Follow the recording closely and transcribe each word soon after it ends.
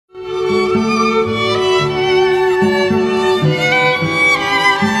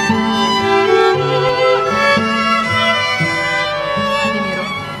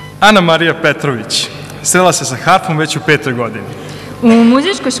Marija Petrović srela se sa harfom već u 5. godini. U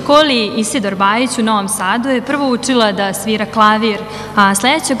muzičkoj školi Isidor Bajić u Novom Sadu je prvo učila da svira klavir, a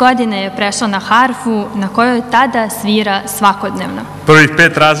sledeće godine je prešla na harfu na kojoj tada svira svakodnevno. Prvih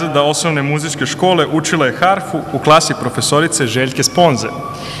 5 razreda osnovne muzičke škole učila je harfu u klasi profesorice Željke Sponze.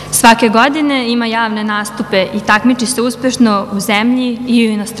 Svake godine ima javne nastupe i takmiči se uspešno u zemlji i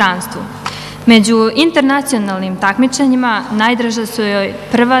u inostranstvu. Među internacionalnim takmičenjima najdraža su joj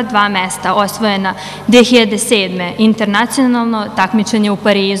prva 2 mesta osvojena 2007. internacionalno takmičenje u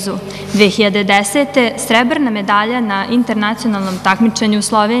Parizu, 2010. srebrna medalja na internacionalnom takmičenju u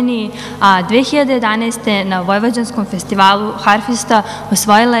Sloveniji, a 2011. na Vojvođanskom festivalu harfista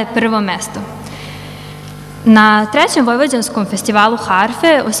osvojila je prvo mesto. Na 3. Vojvođanskom festivalu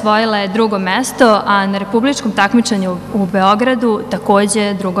harfe osvojila je 2. mesto, a na republičkom takmičenju u Beogradu takođe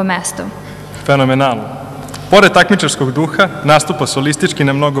 2. mesto. Fenomenalno. Pored takmičarskog duha, nastupa solistički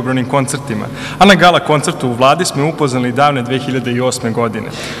na mnogobrojnim koncertima, a na gala koncertu u Vladi smo je upoznali davne 2008. godine.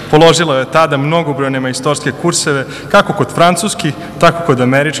 Položila je tada mnogobrojne majstorske kurseve, kako kod francuskih, tako kod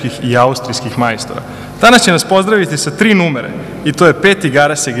američkih i austrijskih majstora. Danas će nas pozdraviti sa 3 numere, i to je 5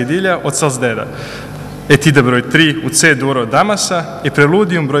 igara Segedilja od Salzdeda, etida broj 3 u C duro od Damasa i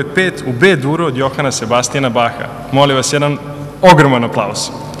preludijum broj 5 u B duro od Johana Sebastijana Baha. Molim vas jedan ogroman aplauz.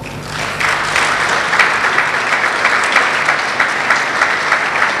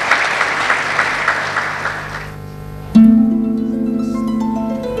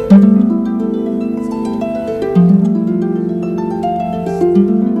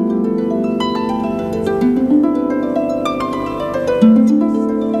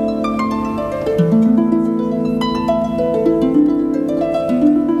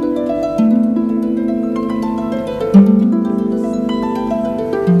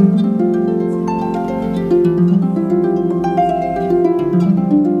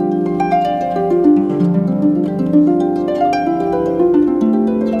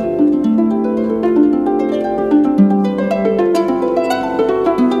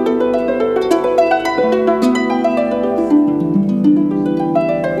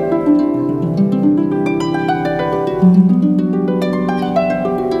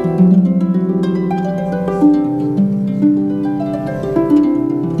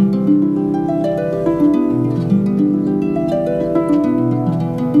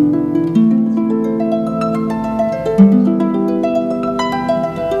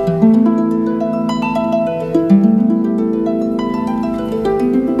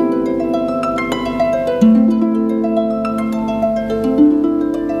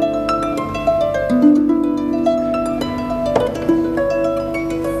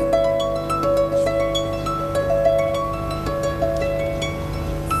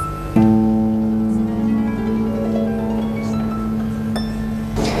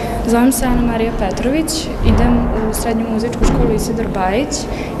 Zovem se Marija Petrović, idem u srednju muzičku školu Isidor Bajić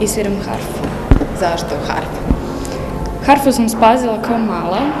i sviram harfu. Zašto harfu? Harfu sam spazila kao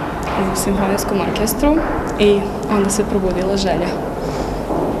mala u simfonijskom orkestru i onda se probudila želja.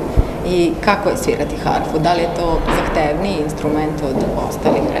 I kako je svirati harfu? Da li je to zahtevniji instrument od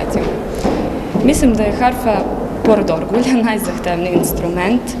ostalih, recimo? Mislim da je harfa, pored orgulja, najzahtevniji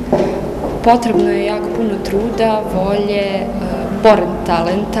instrument. Potrebno je jako puno truda, volje, pored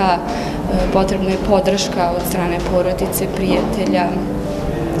talenta, potrebna je podrška od strane porodice, prijatelja,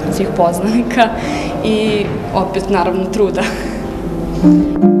 svih poznanika i opet, naravno, truda.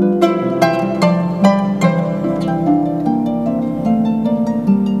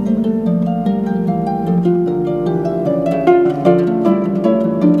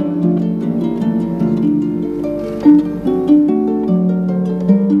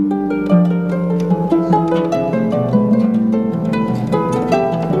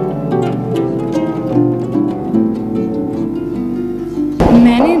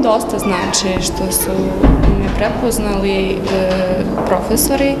 Meni dosta znači što su me prepoznali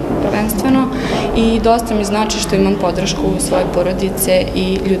profesori prvenstveno i dosta mi znači što imam podršku svoje porodice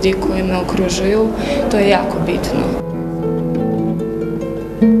i ljudi koji me okružuju. To je jako bitno.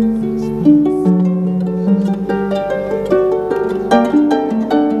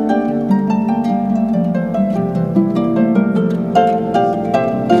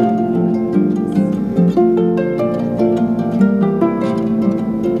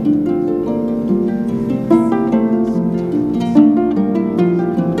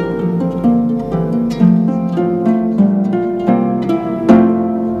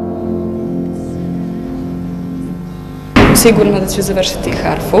 Sigurno da ću završiti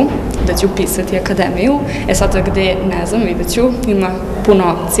harfu, da ću upisati akademiju. Sada gde, ne znam, vidjet ću, ima puno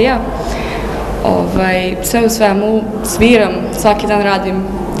opcija. Sve u svemu sviram, svaki dan radim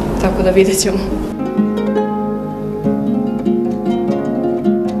tako da vidjet ćemo.